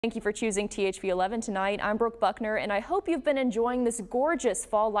Thank you for choosing THV 11 tonight. I'm Brooke Buckner, and I hope you've been enjoying this gorgeous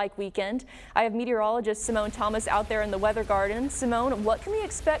fall-like weekend. I have meteorologist Simone Thomas out there in the weather garden. Simone, what can we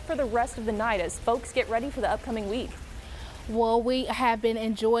expect for the rest of the night as folks get ready for the upcoming week? Well, we have been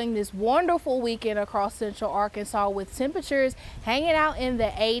enjoying this wonderful weekend across central Arkansas with temperatures hanging out in the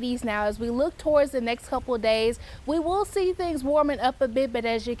 80s. Now, as we look towards the next couple of days, we will see things warming up a bit, but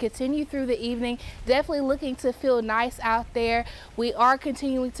as you continue through the evening, definitely looking to feel nice out there. We are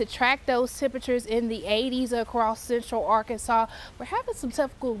continuing to track those temperatures in the 80s across central Arkansas. We're having some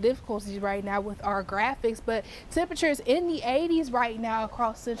technical difficulties right now with our graphics, but temperatures in the 80s right now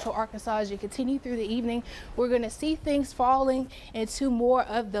across central Arkansas. As you continue through the evening, we're going to see things falling into more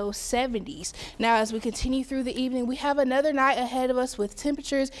of those 70s. Now, as we continue through the evening, we have another night ahead of us with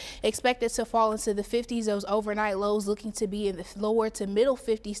temperatures expected to fall into the 50s. Those overnight lows looking to be in the lower to middle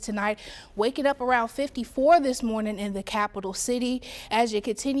 50s tonight, waking up around 54 this morning in the capital city. As you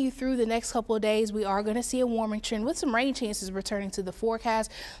continue through the next couple of days, we are going to see a warming trend with some rain chances returning to the forecast.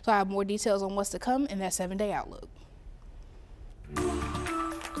 So I have more details on what's to come in that 7-day outlook.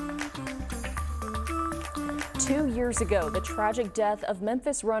 2 years ago, the tragic death of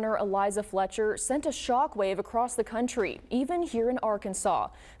Memphis runner Eliza Fletcher sent a shockwave across the country, even here in Arkansas.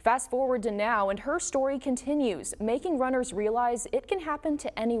 Fast forward to now, and her story continues, making runners realize it can happen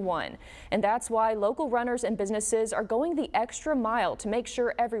to anyone. And that's why local runners and businesses are going the extra mile to make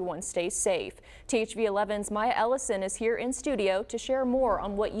sure everyone stays safe. THV 11's Maya Ellison is here in studio to share more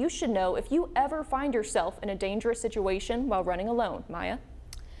on what you should know if you ever find yourself in a dangerous situation while running alone. Maya?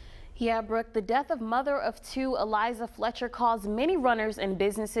 Yeah, Brooke, the death of mother of two, Eliza Fletcher, caused many runners and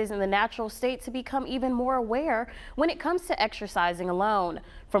businesses in the natural state to become even more aware when it comes to exercising alone.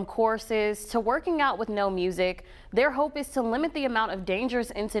 From courses to working out with no music, their hope is to limit the amount of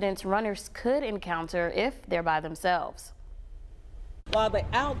dangerous incidents runners could encounter if they're by themselves. While the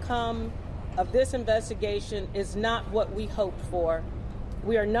outcome of this investigation is not what we hoped for,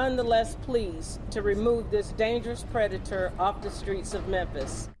 we are nonetheless pleased to remove this dangerous predator off the streets of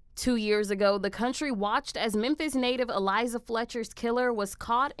Memphis. 2 years ago, the country watched as Memphis native Eliza Fletcher's killer was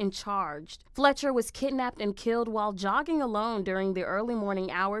caught and charged. Fletcher was kidnapped and killed while jogging alone during the early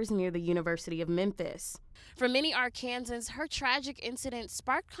morning hours near the University of Memphis. For many Arkansans, her tragic incident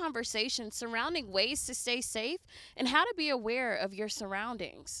sparked conversations surrounding ways to stay safe and how to be aware of your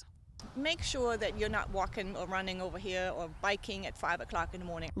surroundings. Make sure that you're not walking or running over here or biking at 5 o'clock in the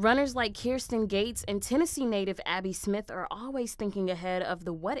morning. Runners like Kirsten Gates and Tennessee native Abby Smith are always thinking ahead of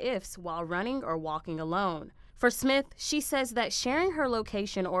the what-ifs while running or walking alone. For Smith, she says that sharing her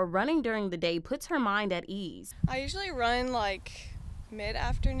location or running during the day puts her mind at ease. I usually run like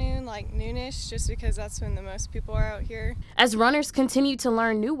mid-afternoon, like noonish, just because that's when the most people are out here. As runners continue to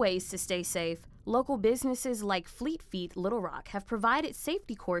learn new ways to stay safe, local businesses like Fleet Feet Little Rock have provided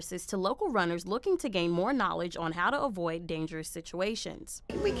safety courses to local runners looking to gain more knowledge on how to avoid dangerous situations.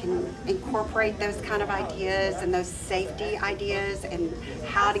 We can incorporate those kind of ideas and those safety ideas and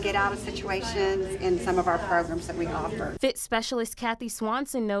how to get out of situations in some of our programs that we offer. Fit specialist Kathy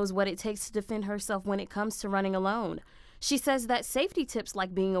Swanson knows what it takes to defend herself when it comes to running alone. She says that safety tips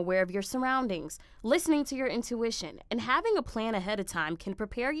like being aware of your surroundings, listening to your intuition, and having a plan ahead of time can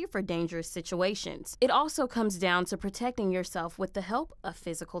prepare you for dangerous situations. It also comes down to protecting yourself with the help of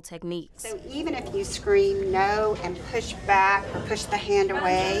physical techniques. So even if you scream no and push back or push the hand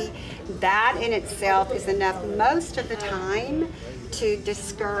away, that in itself is enough most of the time to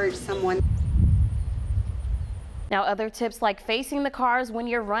discourage someone. Now, other tips like facing the cars when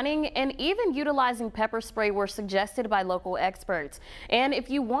you're running and even utilizing pepper spray were suggested by local experts. And if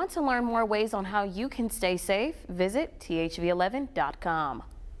you want to learn more ways on how you can stay safe, visit thv11.com.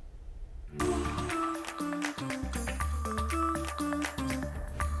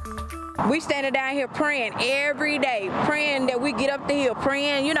 We standing down here praying every day, praying that we get up the hill,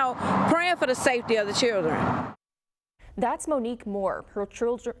 praying, praying for the safety of the children. That's Monique Moore. Her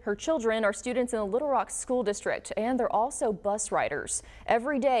children are students in the Little Rock School District, and they're also bus riders.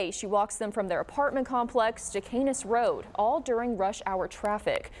 Every day, she walks them from their apartment complex to Canis Road, all during rush hour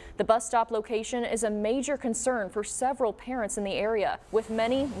traffic. The bus stop location is a major concern for several parents in the area, with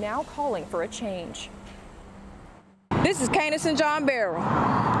many now calling for a change. This is Canis and John Barrel.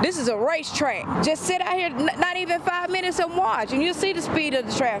 This is a racetrack. Just sit out here, not even 5 minutes and watch, and you'll see the speed of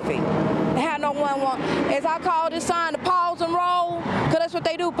the traffic. How no one wants. As I call this sign to pause and roll, because that's what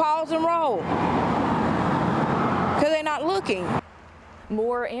they do, pause and roll. Because they're not looking.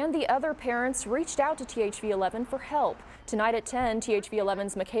 Moore and the other parents reached out to THV 11 for help. Tonight at 10, THV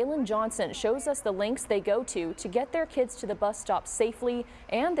 11's Mikaelyn Johnson shows us the links they go to get their kids to the bus stop safely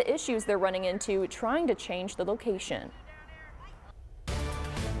and the issues they're running into trying to change the location.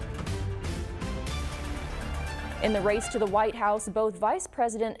 In the race to the White House, both Vice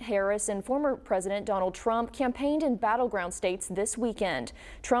President Harris and former President Donald Trump campaigned in battleground states this weekend.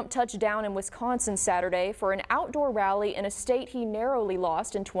 Trump touched down in Wisconsin Saturday for an outdoor rally in a state he narrowly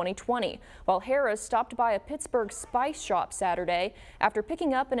lost in 2020, while Harris stopped by a Pittsburgh spice shop Saturday after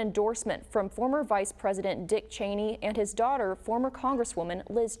picking up an endorsement from former Vice President Dick Cheney and his daughter, former Congresswoman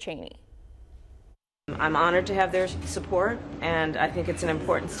Liz Cheney. I'm honored to have their support, and I think it's an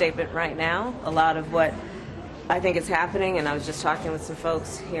important statement right now. A lot of what I think is happening, and I was just talking with some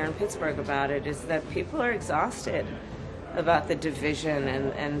folks here in Pittsburgh about it, is that people are exhausted about the division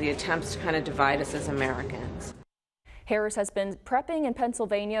and the attempts to kind of divide us as Americans. Harris has been prepping in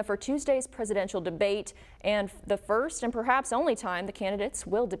Pennsylvania for Tuesday's presidential debate, and the first and perhaps only time the candidates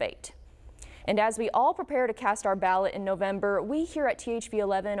will debate. And as we all prepare to cast our ballot in November, we here at THV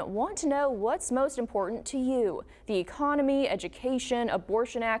 11 want to know what's most important to you. The economy, education,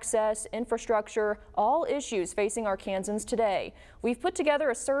 abortion access, infrastructure, all issues facing Arkansans today. We've put together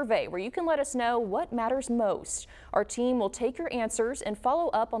a survey where you can let us know what matters most. Our team will take your answers and follow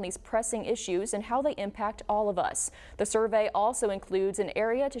up on these pressing issues and how they impact all of us. The survey also includes an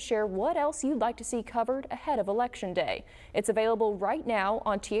area to share what else you'd like to see covered ahead of Election Day. It's available right now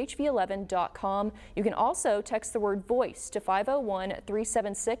on thv11.com. You can also text the word VOICE to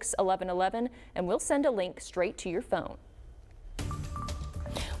 501-376-1111 and we'll send a link straight to your phone.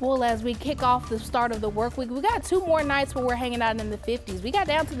 Well, as we kick off the start of the work week, we got 2 more nights where we're hanging out in the 50s. We got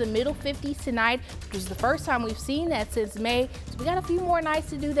down to the middle 50s tonight, which is the first time we've seen that since May. So we got a few more nights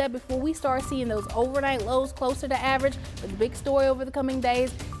to do that before we start seeing those overnight lows closer to average. But the big story over the coming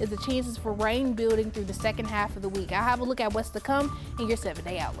days is the chances for rain building through the second half of the week. I'll have a look at what's to come in your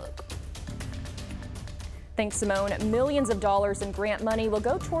 7-day outlook. Thanks, Simone. Millions of dollars in grant money will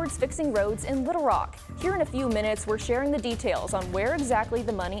go towards fixing roads in Little Rock. Here in a few minutes, we're sharing the details on where exactly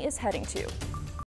the money is heading to.